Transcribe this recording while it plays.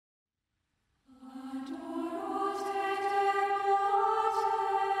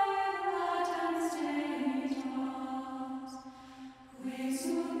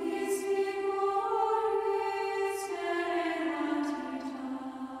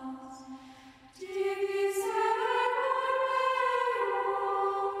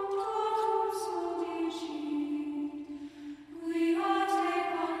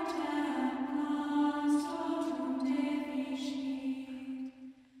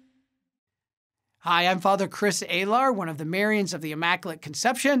Hi, I'm Father Chris Alar, one of the Marians of the Immaculate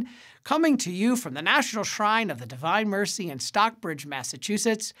Conception, coming to you from the National Shrine of the Divine Mercy in Stockbridge,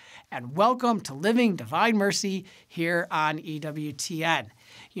 Massachusetts, and welcome to Living Divine Mercy here on EWTN.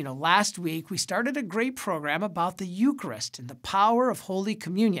 You know, last week we started a great program about the Eucharist and the power of Holy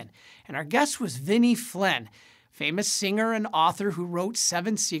Communion, and our guest was Vinny Flynn, famous singer and author who wrote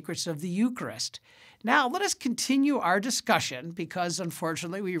 7 Secrets of the Eucharist. Now, let us continue our discussion because,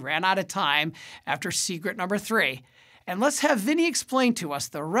 unfortunately, we ran out of time after secret number 3. And let's have Vinny explain to us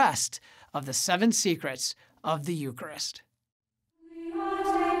the rest of the 7 secrets of the Eucharist.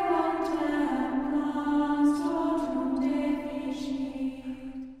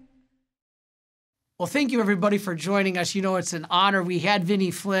 Well, thank you, everybody, for joining us. You know, it's an honor. We had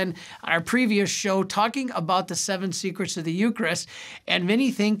Vinny Flynn on our previous show talking about the 7 secrets of the Eucharist. And Vinny,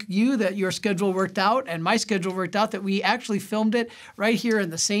 thank you that your schedule worked out and my schedule worked out, that we actually filmed it right here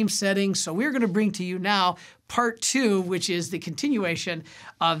in the same setting. So we're going to bring to you now part 2, which is the continuation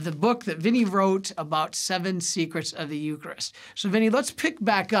of the book that Vinny wrote about 7 secrets of the Eucharist. So, Vinny, let's pick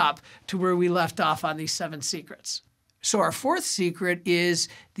back up to where we left off on these 7 secrets. So our 4th secret is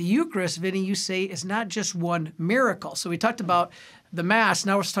the Eucharist, Vinny, you say, is not just one miracle. So we talked about the Mass.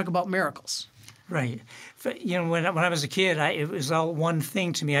 Now let's talk about miracles. Right. You know, when I was a kid, it was all one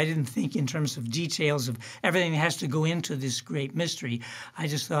thing to me. I didn't think in terms of details of everything that has to go into this great mystery. I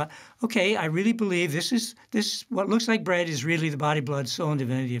just thought, okay, I really believe this what looks like bread is really the body, blood, soul, and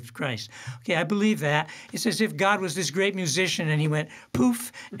divinity of Christ. Okay, I believe that. It's as if God was this great musician and he went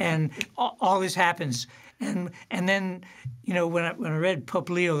poof, and all this happens. And then, you know, when I read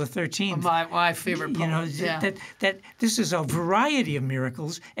Pope Leo XIII, my favorite pope, you know, that this is a variety of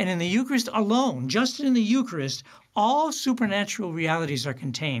miracles, and in the Eucharist alone, just in the Eucharist, all supernatural realities are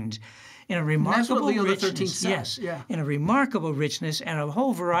contained in a remarkable richness. Yes, yeah. In a remarkable richness and a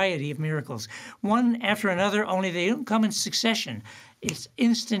whole variety of miracles, one after another. Only they don't come in succession. It's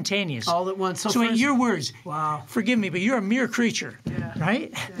instantaneous. All at once. So in your words, wow. Forgive me, but you're a mere creature,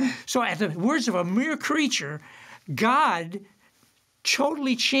 right? Yeah. So at the words of a mere creature, God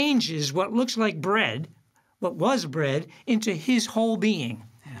totally changes what looks like bread, what was bread, into his whole being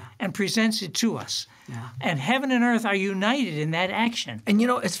and presents it to us. Yeah. And heaven and earth are united in that action. And, you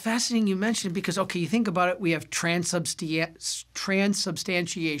know, it's fascinating you mentioned because, okay, you think about it, we have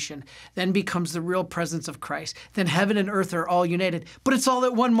transubstantiation, then becomes the real presence of Christ. Then heaven and earth are all united. But it's all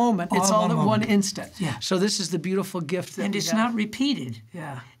at one moment. It's all at one instant. Yeah. So this is the beautiful gift that and it's not repeated.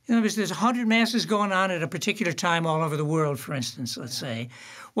 Yeah. In other words, there's 100 masses going on at a particular time all over the world, for instance, let's say.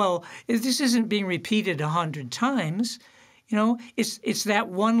 Well, if this isn't being repeated 100 times, you know, it's that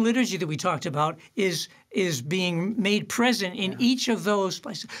one liturgy that we talked about is being made present in each of those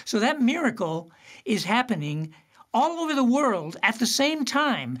places. So that miracle is happening all over the world at the same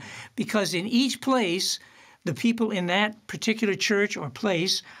time, because in each place, the people in that particular church or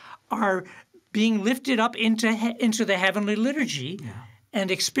place are being lifted up into the heavenly liturgy. Yeah. And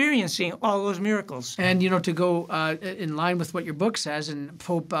experiencing all those miracles. And, you know, to go in line with what your book says, and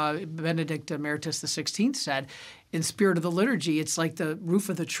Pope Benedict Emeritus XVI said, in spirit of the liturgy, it's like the roof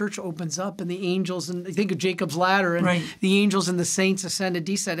of the church opens up and the angels, and think of Jacob's ladder, and the angels and the saints ascend and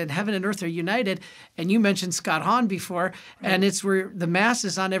descend, and heaven and earth are united. And you mentioned Scott Hahn before, and it's where the Mass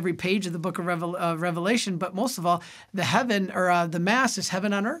is on every page of the book of Revelation, but most of all, the Mass is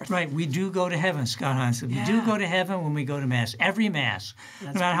heaven on earth. Right, we do go to heaven, Scott Hahn said. We do go to heaven when we go to Mass, every Mass,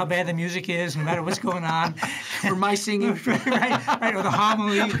 no matter how bad the music is, no matter what's going on. Or my singing. right, or the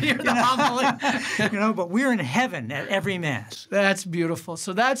homily. homily. You know, but we're in heaven at every Mass. That's beautiful.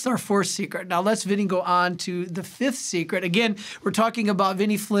 So that's our 4th secret. Now let's, Vinny, go on to the 5th secret. Again, we're talking about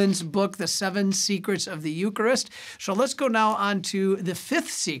Vinny Flynn's book, The 7 Secrets of the Eucharist. So let's go now on to the 5th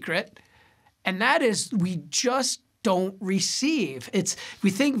secret, and that is we just don't receive.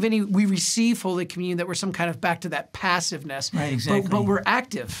 We think, Vinny, we receive Holy Communion, that we're some kind of back to that passiveness. Right, exactly. But we're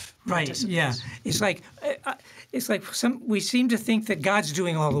active. Right, yeah. It's like we seem to think that God's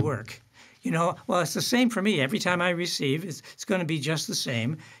doing all the work. You know, well, it's the same for me. Every time I receive, it's going to be just the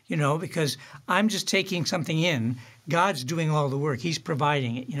same, you know, because I'm just taking something in. God's doing all the work. He's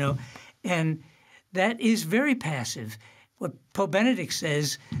providing it, you know. And that is very passive. What Pope Benedict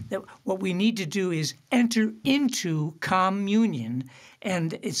says, that what we need to do is enter into communion.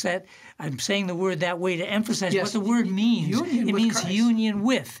 And it's that, I'm saying the word that way to emphasize what the word means. It means Christ. Union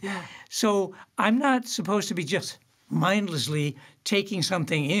with. Yeah. So I'm not supposed to be just mindlessly taking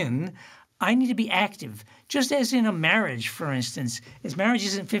something in. I need to be active, just as in a marriage, for instance. As marriage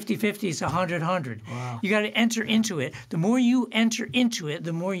isn't 50-50, it's 100-100. Wow. You got to enter into it. The more you enter into it,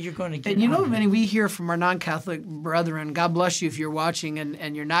 the more you're going to get. And you know, Vinny, we hear from our non-Catholic brethren, God bless you if you're watching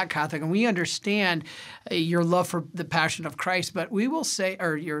and you're not Catholic, and we understand your love for the passion of Christ, but we will say,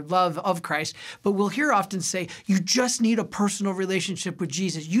 or your love of Christ, but we'll hear often say, you just need a personal relationship with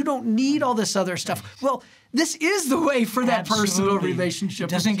Jesus. You don't need all this other stuff. Well, this is the way for that personal relationship. It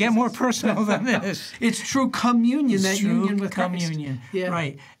doesn't get more personal than this. It's true communion, it's that true union with communion. Christ. Yeah.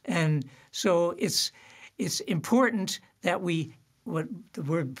 Right. And so it's important that what the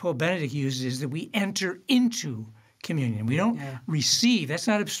word Pope Benedict uses is that we enter into communion. We don't receive. That's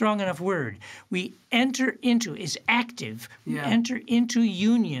not a strong enough word. We enter into, is active. We enter into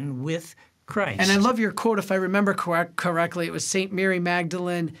union with Christ. And I love your quote, if I remember correctly, it was St. Mary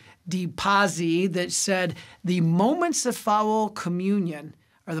Magdalene de Pazzi that said, the moments that follow communion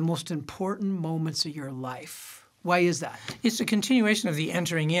are the most important moments of your life. Why is that? It's a continuation of the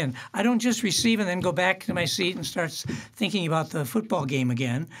entering in. I don't just receive and then go back to my seat and start thinking about the football game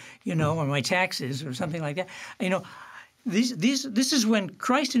again, or my taxes or something like that. This is when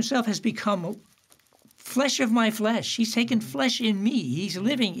Christ himself has become flesh of my flesh. He's taken flesh in me. He's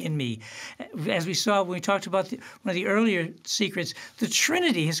living in me. As we saw when we talked about one of the earlier secrets, the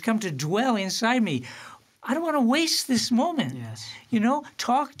Trinity has come to dwell inside me. I don't want to waste this moment. Yes.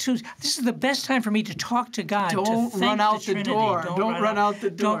 This is the best time for me to talk to God. Don't run out the door. Don't run out the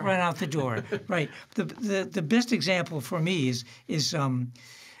door. Don't run out the door. Right. The best example for me is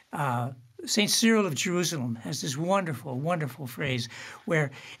St. Cyril of Jerusalem has this wonderful, wonderful phrase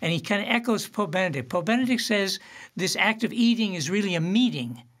and he kind of echoes Pope Benedict. Pope Benedict says this act of eating is really a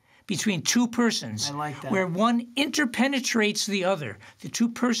meeting between two persons. I like that. Where one interpenetrates the other. The two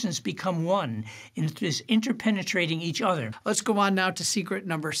persons become one in this interpenetrating each other. Let's go on now to secret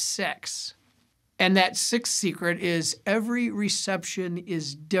number 6. And that 6th secret is every reception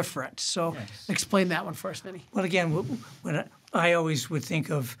is different. So explain that one for us, Vinny. Well, again, when I always would think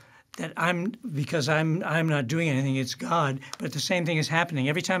of that because I'm not doing anything, it's God, but the same thing is happening.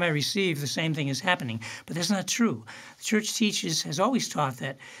 Every time I receive, the same thing is happening. But that's not true. The Church has always taught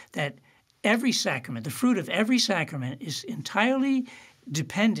that every sacrament, the fruit of every sacrament is entirely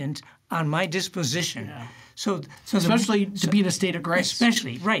dependent on my disposition. Yeah. So especially to be in a state of grace.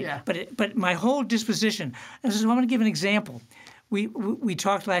 Especially, right. Yeah. But my whole disposition, I'm going to give an example. We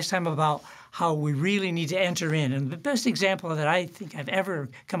talked last time about how we really need to enter in. And the best example that I think I've ever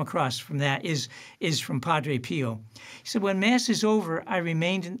come across from that is from Padre Pio. He said, when Mass is over, I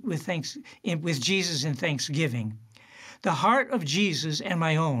remained with Jesus in thanksgiving. The heart of Jesus and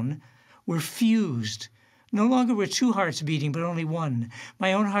my own were fused. No longer were two hearts beating, but only one.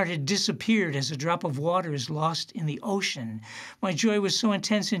 My own heart had disappeared as a drop of water is lost in the ocean. My joy was so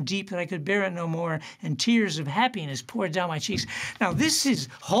intense and deep that I could bear it no more, and tears of happiness poured down my cheeks. Now, this is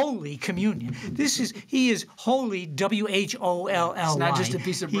Holy Communion. He is holy, W-H-O-L-L-Y. It's not just a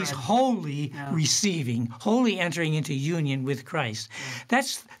piece of bread. He's holy receiving, holy entering into union with Christ. Yeah.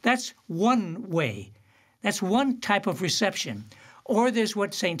 That's one way. That's one type of reception. Or there's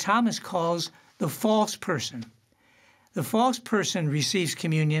what St. Thomas calls the false person. The false person receives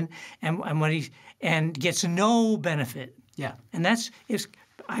communion and gets no benefit. Yeah. And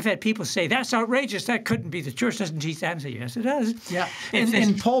I've had people say, that's outrageous. That couldn't be. The Church doesn't teach that. And say, yes, it does. Yeah.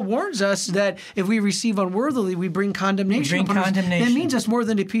 And Paul warns us that if we receive unworthily, we bring condemnation. That means it's more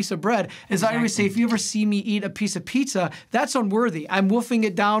than a piece of bread. As I always say, if you ever see me eat a piece of pizza, that's unworthy. I'm wolfing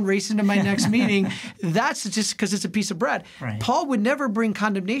it down, racing to my next meeting. That's just because it's a piece of bread. Right. Paul would never bring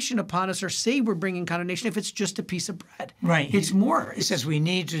condemnation upon us or say we're bringing condemnation if it's just a piece of bread. Right. It's more. He says we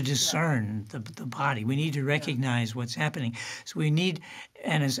need to discern the body. We need to recognize what's happening. So we need...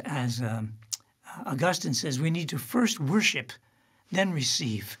 And as Augustine says, we need to first worship, then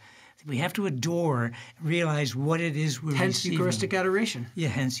receive. We have to adore and realize what it is we're hence receiving. Eucharistic adoration. Yeah,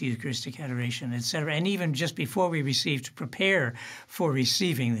 hence Eucharistic adoration, etc. And even just before we receive, to prepare for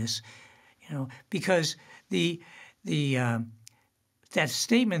receiving this, because that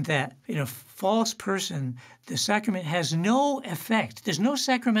statement that in a false person, the sacrament has no effect. There's no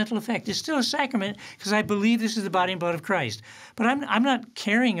sacramental effect. It's still a sacrament because I believe this is the body and blood of Christ. But I'm not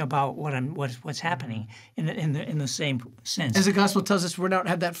caring about what's happening in the same sense. As the gospel tells us, we don't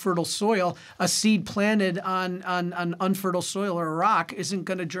have that fertile soil. A seed planted on unfertile soil or a rock isn't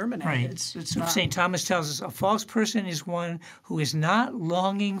going to germinate. Right. It's not. St. Thomas tells us a false person is one who is not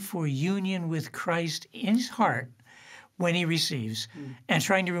longing for union with Christ in his heart when he receives, and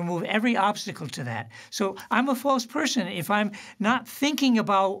trying to remove every obstacle to that. So I'm a false person if I'm not thinking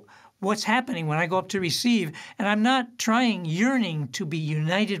about what's happening when I go up to receive, and I'm not yearning to be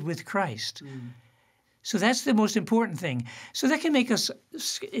united with Christ. So that's the most important thing. So that can make us,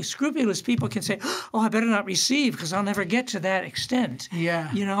 scrupulous people can say, oh, I better not receive because I'll never get to that extent.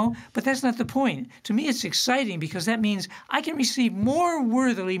 Yeah. You know, but that's not the point. To me, it's exciting because that means I can receive more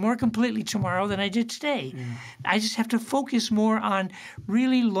worthily, more completely tomorrow than I did today. I just have to focus more on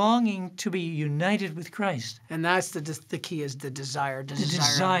really longing to be united with Christ. And that's the key is the desire. The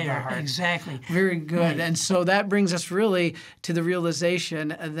desire, exactly. Very good. Right. And so that brings us really to the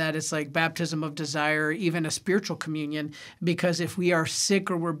realization that it's like baptism of desire, even a spiritual communion, because if we are sick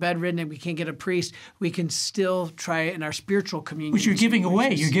or we're bedridden and we can't get a priest, we can still try it in our spiritual communion. Which you're giving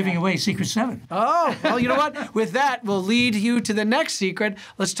away. You're giving away Secret 7. Oh, well, you know what? With that, we'll lead you to the next secret.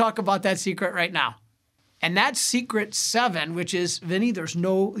 Let's talk about that secret right now. And that's secret 7, which is, Vinny,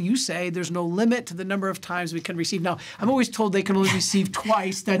 you say there's no limit to the number of times we can receive. Now, I'm always told they can only receive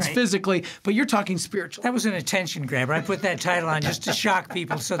twice. That's right. Physically, but you're talking spiritual. That was an attention grabber. I put that title on just to shock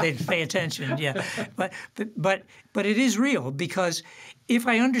people so they'd pay attention. Yeah, but it is real, because if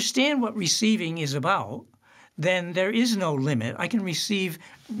I understand what receiving is about, then there is no limit. I can receive.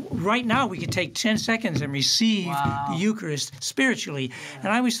 Right now, we could take 10 seconds and receive the Eucharist spiritually. Yeah. And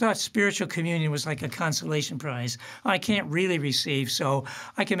I always thought spiritual communion was like a consolation prize. I can't really receive, so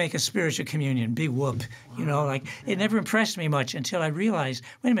I can make a spiritual communion. Big whoop. You know, like it never impressed me much until I realized,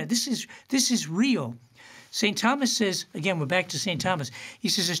 wait a minute, this is real. St. Thomas says, again, we're back to St. Thomas. He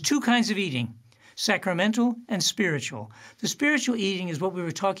says there's 2 kinds of eating. Sacramental and spiritual. The spiritual eating is what we were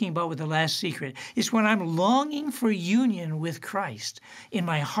talking about with the last secret. It's when I'm longing for union with Christ in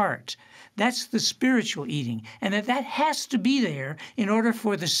my heart. That's the spiritual eating. And that has to be there in order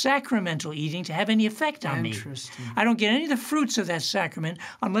for the sacramental eating to have any effect on me. I don't get any of the fruits of that sacrament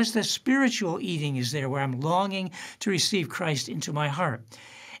unless the spiritual eating is there, where I'm longing to receive Christ into my heart.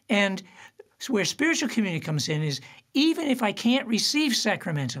 And where spiritual communion comes in is, even if I can't receive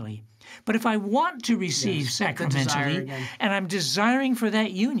sacramentally, but if I want to receive sacramentally, and I'm desiring for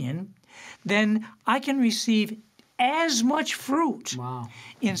that union, then I can receive as much fruit. Wow.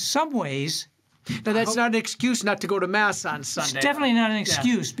 In some ways. Now, that's not an excuse not to go to Mass on Sunday. It's definitely not an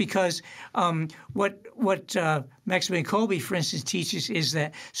excuse, because what Maximilian Kolbe, for instance, teaches is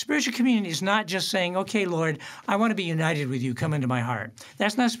that spiritual communion is not just saying, okay, Lord, I want to be united with you, come into my heart.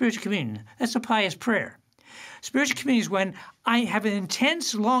 That's not spiritual communion. That's a pious prayer. Spiritual communion is when I have an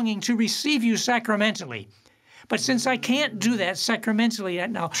intense longing to receive you sacramentally. But since I can't do that sacramentally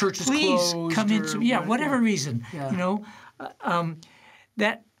now, church is please closed, come into, whatever reason, you know,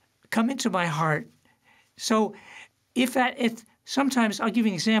 that come into my heart. So if sometimes, I'll give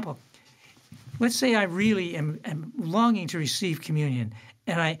you an example. Let's say I really am longing to receive communion,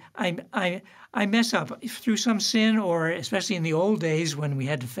 and I mess up through some sin, or especially in the old days when we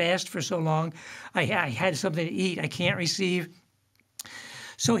had to fast for so long, I had something to eat I can't receive.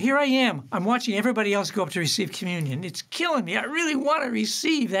 So here I am. I'm watching everybody else go up to receive communion. It's killing me. I really want to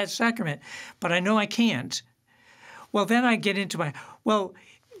receive that sacrament, but I know I can't. Well, then I get into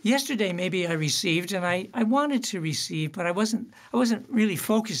yesterday maybe I received, and I wanted to receive, but I wasn't really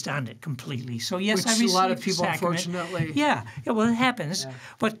focused on it completely. So yes, I received a lot of people, sacrament. unfortunately. Yeah, well, it happens. Yeah.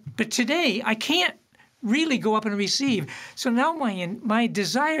 But today I can't really go up and receive. So now my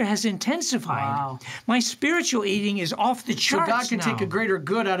desire has intensified. Wow. My spiritual eating is off the charts now. So God can take a greater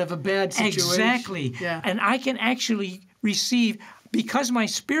good out of a bad situation. Exactly. Yeah. And I can actually receive, because my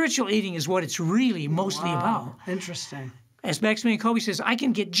spiritual eating is what it's really mostly about. Interesting. As Maximilian Kolbe says, I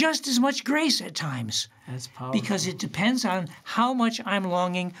can get just as much grace at times. That's powerful. Because it depends on how much I'm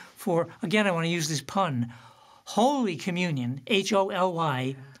longing for, again, I want to use this pun, Holy Communion,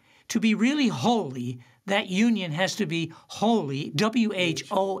 Holy. To be really holy, that union has to be holy,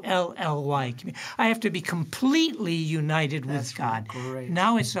 WHOLLY. I have to be completely united with God. Great.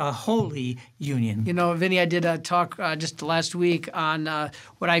 Now it's a holy union. You know, Vinny, I did a talk just last week on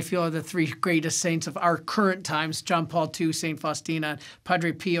what I feel are the 3 greatest saints of our current times, John Paul II, St. Faustina,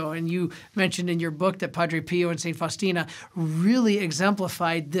 Padre Pio. And you mentioned in your book that Padre Pio and St. Faustina really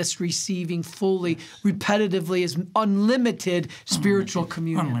exemplified this receiving fully, repetitively, as unlimited spiritual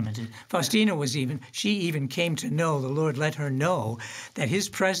communion. Unlimited. Faustina she even came to know, the Lord let her know, that his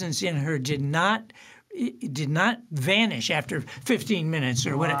presence in her did not vanish after 15 minutes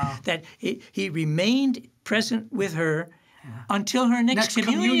or whatever, that he remained present with her until her next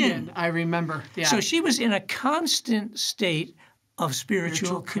communion. I remember. Yeah. So she was in a constant state of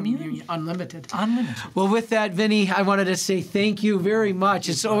spiritual communion. Unlimited. Unlimited. Well, with that, Vinny, I wanted to say thank you very much.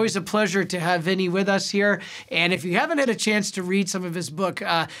 It's always a pleasure to have Vinny with us here. And if you haven't had a chance to read some of his book,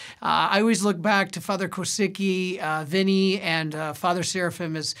 I always look back to Father Kosicki, Vinny, and Father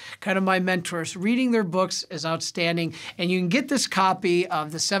Seraphim as kind of my mentors. Reading their books is outstanding. And you can get this copy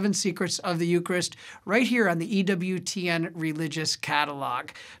of The 7 Secrets of the Eucharist right here on the EWTN Religious Catalog.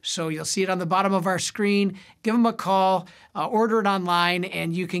 So you'll see it on the bottom of our screen. Give them a call, order it online,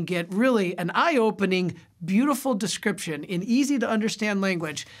 and you can get really an eye-opening, beautiful description in easy-to-understand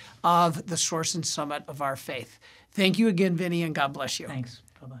language of the source and summit of our faith. Thank you again, Vinny, and God bless you. Thanks.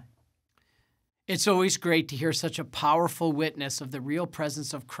 Bye-bye. It's always great to hear such a powerful witness of the real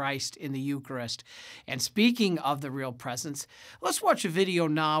presence of Christ in the Eucharist. And speaking of the real presence, let's watch a video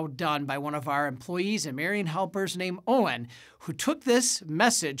now done by one of our employees and Marian helpers named Owen, who took this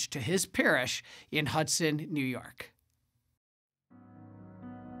message to his parish in Hudson, New York.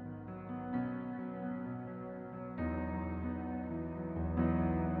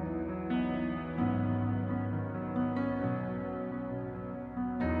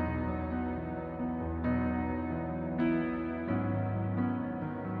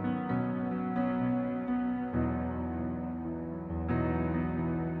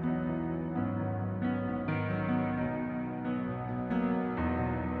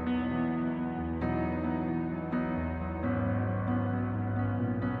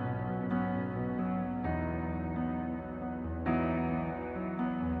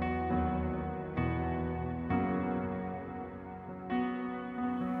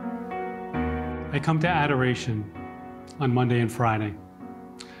 I come to adoration on Monday and Friday.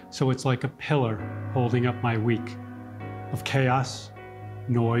 So it's like a pillar holding up my week of chaos,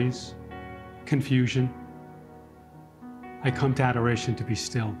 noise, confusion. I come to adoration to be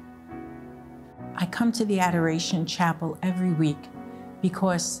still. I come to the Adoration Chapel every week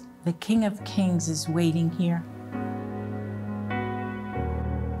because the King of Kings is waiting here.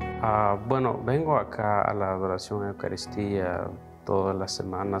 Bueno, vengo acá a la adoración a Eucaristía todas las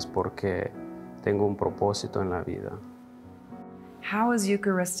semanas porque tengo un propósito en la vida. How has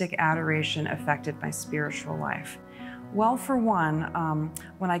Eucharistic adoration affected my spiritual life? Well, for one,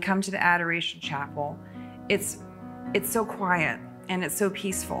 when I come to the Adoration Chapel, it's so quiet and it's so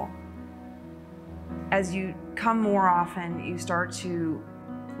peaceful. As you come more often, you start to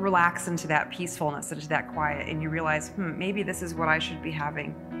relax into that peacefulness, into that quiet, and you realize, maybe this is what I should be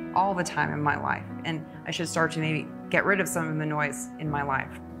having all the time in my life, and I should start to maybe get rid of some of the noise in my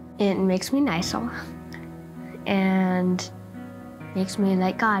life. It makes me nicer and makes me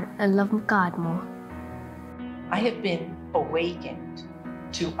like God and love God more. I have been awakened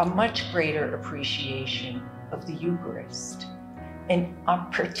to a much greater appreciation of the Eucharist, and I'm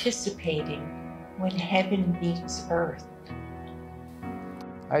participating when heaven meets earth.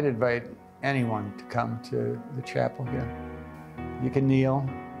 I'd invite anyone to come to the chapel here. You can kneel,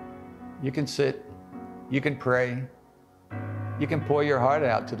 you can sit, you can pray. You can pour your heart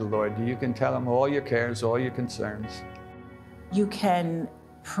out to the Lord. You can tell him all your cares, all your concerns. You can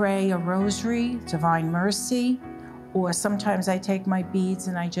pray a rosary, Divine Mercy, or sometimes I take my beads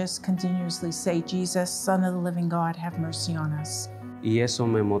and I just continuously say, Jesus, Son of the living God, have mercy on us. Y eso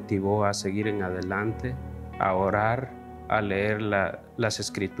me motivó a seguir en adelante, a orar, a leer las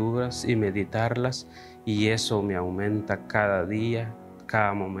escrituras y meditarlas, y eso me aumenta cada día,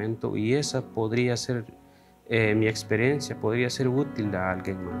 cada momento, y esa podría ser mi experiencia, podría ser útil a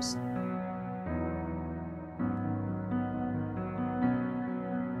alguien más.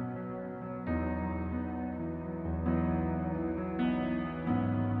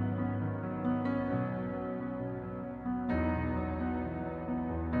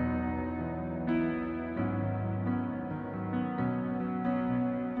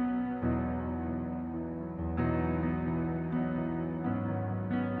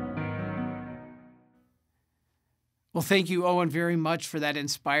 Well, thank you, Owen, very much for that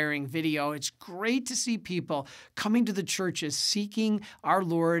inspiring video. It's great to see people coming to the churches seeking our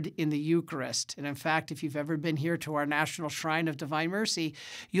Lord in the Eucharist. And in fact, if you've ever been here to our National Shrine of Divine Mercy,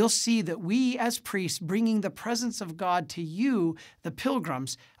 you'll see that we as priests bringing the presence of God to you, the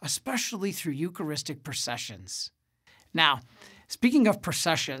pilgrims, especially through Eucharistic processions. Now, speaking of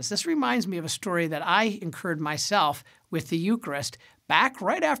processions, this reminds me of a story that I incurred myself with the Eucharist back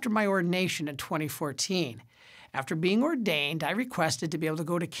right after my ordination in 2014. After being ordained, I requested to be able to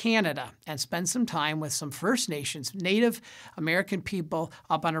go to Canada and spend some time with some First Nations, Native American people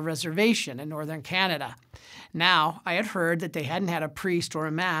up on a reservation in northern Canada. Now, I had heard that they hadn't had a priest or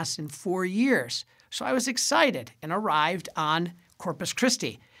a Mass in 4 years, so I was excited and arrived on Corpus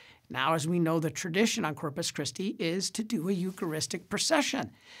Christi. Now, as we know, the tradition on Corpus Christi is to do a Eucharistic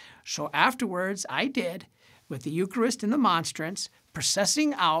procession. So afterwards, I did, with the Eucharist and the monstrance,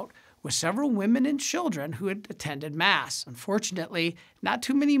 processing out with several women and children who had attended Mass. Unfortunately, not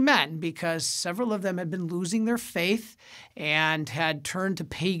too many men, because several of them had been losing their faith and had turned to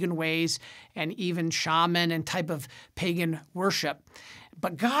pagan ways and even shaman and type of pagan worship.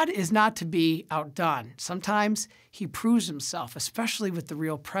 But God is not to be outdone. Sometimes he proves himself, especially with the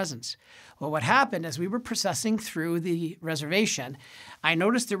real presence. Well, what happened as we were processing through the reservation, I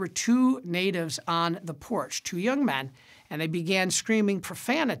noticed there were two natives on the porch, two young men, and they began screaming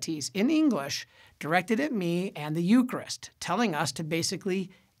profanities in English directed at me and the Eucharist, telling us to basically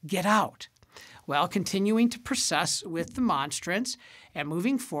get out. Well, continuing to process with the monstrance and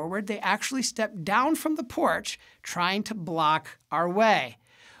moving forward, they actually stepped down from the porch, trying to block our way.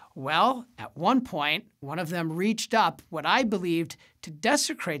 Well, at one point, one of them reached up, what I believed to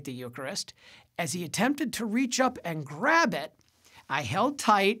desecrate the Eucharist. As he attempted to reach up and grab it, I held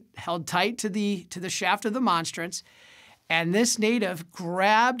tight to the shaft of the monstrance, and this native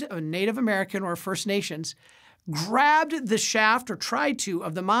grabbed, a Native American or First Nations, grabbed the shaft, or tried to,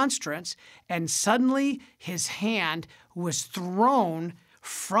 of the monstrance, and suddenly his hand was thrown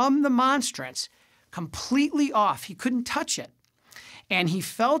from the monstrance, completely off. He couldn't touch it. And he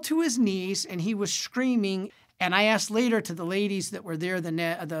fell to his knees, and he was screaming. And I asked later to the ladies that were there,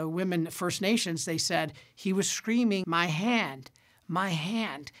 the women First Nations, they said, he was screaming, "My hand, my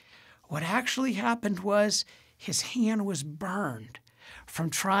hand." What actually happened was his hand was burned from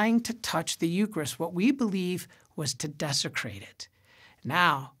trying to touch the Eucharist, what we believe was to desecrate it.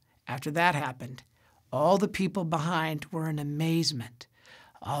 Now, after that happened, all the people behind were in amazement,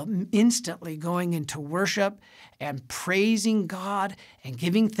 instantly going into worship and praising God and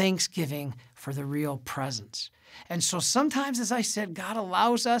giving thanksgiving for the real presence. And so sometimes, as I said, God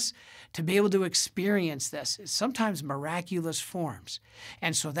allows us to be able to experience this, sometimes miraculous forms.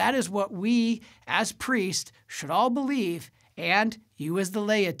 And so that is what we, as priests, should all believe, and you as the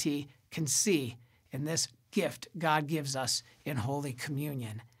laity can see in this gift God gives us in Holy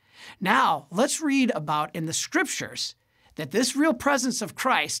Communion. Now, let's read about in the Scriptures that this real presence of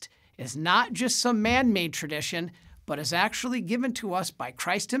Christ is not just some man-made tradition, but is actually given to us by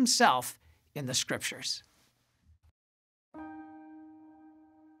Christ himself in the Scriptures.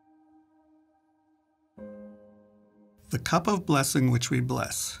 The cup of blessing which we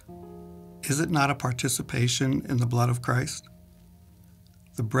bless, is it not a participation in the blood of Christ?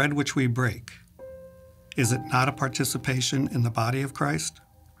 The bread which we break, is it not a participation in the body of Christ?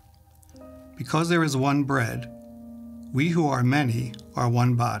 Because there is one bread, we who are many are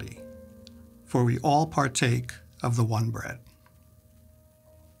one body, for we all partake of the one bread.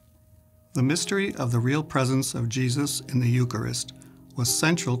 The mystery of the real presence of Jesus in the Eucharist was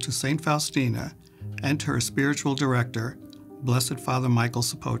central to St. Faustina and to her spiritual director, Blessed Father Michael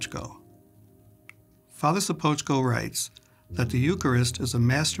Sopoćko. Father Sopoćko writes that the Eucharist is a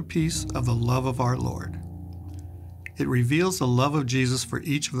masterpiece of the love of our Lord. It reveals the love of Jesus for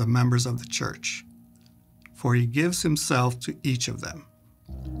each of the members of the Church, for he gives himself to each of them.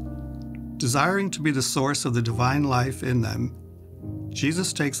 Desiring to be the source of the divine life in them,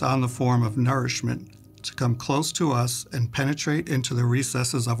 Jesus takes on the form of nourishment to come close to us and penetrate into the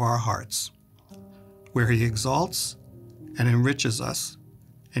recesses of our hearts, where he exalts and enriches us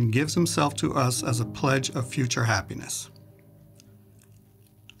and gives himself to us as a pledge of future happiness.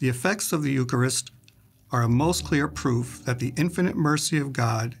 The effects of the Eucharist are a most clear proof that the infinite mercy of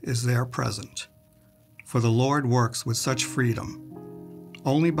God is there present, for the Lord works with such freedom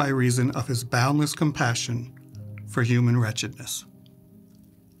only by reason of his boundless compassion for human wretchedness.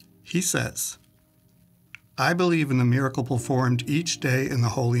 He says, "I believe in the miracle performed each day in the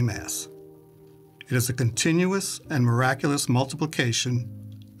Holy Mass. It is a continuous and miraculous multiplication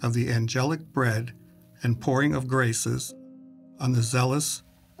of the angelic bread and pouring of graces on the zealous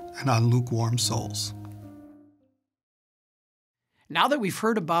and on lukewarm souls." Now that we've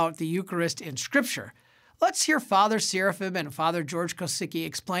heard about the Eucharist in Scripture, let's hear Father Seraphim and Father George Kosicki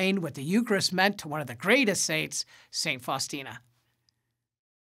explain what the Eucharist meant to one of the greatest saints, St. Faustina.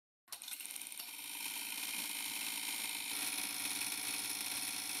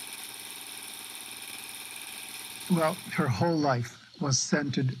 Well, her whole life was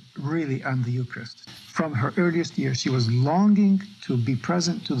centered really on the Eucharist. From her earliest years, she was longing to be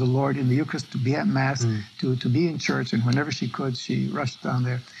present to the Lord in the Eucharist, to be at Mass, to be in church, and whenever she could, she rushed down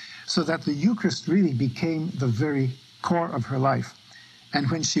there. So that the Eucharist really became the very core of her life. And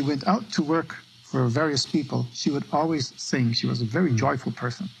when she went out to work for various people, she would always sing. She was a very joyful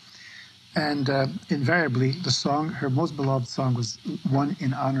person. And invariably, the song, her most beloved song, was one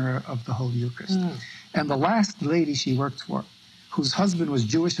in honor of the Holy Eucharist. And the last lady she worked for, whose husband was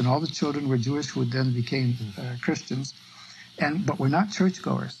Jewish and all the children were Jewish, who then became Christians, but were not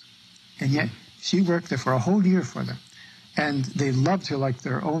churchgoers. And yet she worked there for a whole year for them. And they loved her like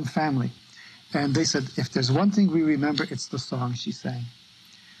their own family. And they said, if there's one thing we remember, it's the song she sang.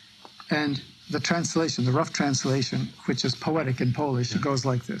 And the translation, the rough translation, which is poetic in Polish, it goes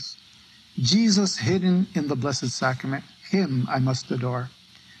like this. Jesus hidden in the Blessed Sacrament, him I must adore.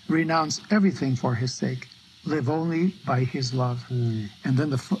 Renounce everything for his sake. Live only by his love. And then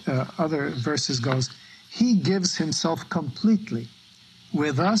the other verses goes, he gives himself completely.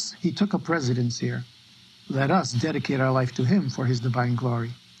 With us, he took a precedence here. Let us dedicate our life to him for his divine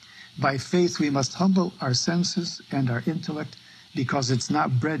glory. By faith, we must humble our senses and our intellect, because it's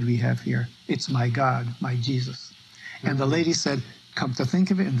not bread we have here. It's my God, my Jesus. And the lady said, come to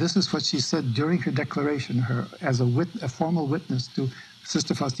think of it, and this is what she said during her declaration, as a formal witness to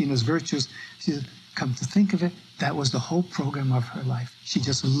Sister Faustina's virtues. She said, come to think of it, that was the whole program of her life. She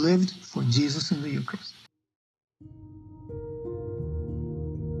just lived for Jesus in the Eucharist.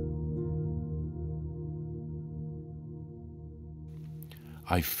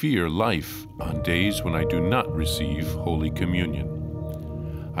 I fear life on days when I do not receive Holy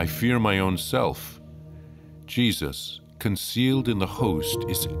Communion. I fear my own self. Jesus, concealed in the host,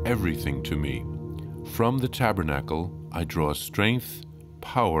 is everything to me. From the tabernacle, I draw strength,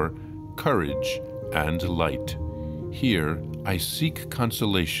 power, courage, and light. Here, I seek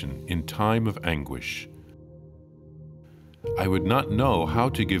consolation in time of anguish. I would not know how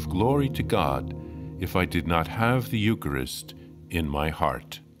to give glory to God if I did not have the Eucharist in my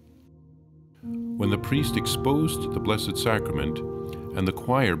heart. When the priest exposed the Blessed Sacrament and the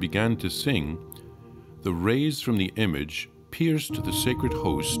choir began to sing, the rays from the image pierced the sacred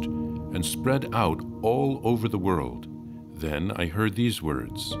host and spread out all over the world. Then I heard these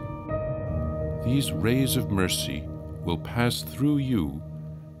words, these rays of mercy will pass through you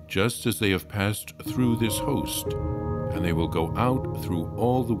just as they have passed through this host, and they will go out through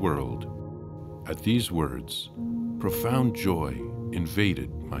all the world. At these words, profound joy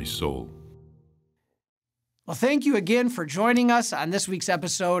invaded my soul. Well, thank you again for joining us on this week's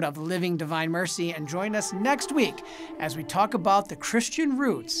episode of Living Divine Mercy, and join us next week as we talk about the Christian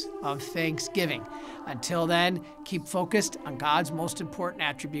roots of thanksgiving. Until then, keep focused on God's most important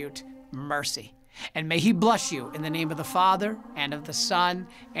attribute, mercy. And may he bless you in the name of the Father, and of the Son,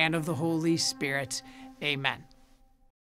 and of the Holy Spirit. Amen.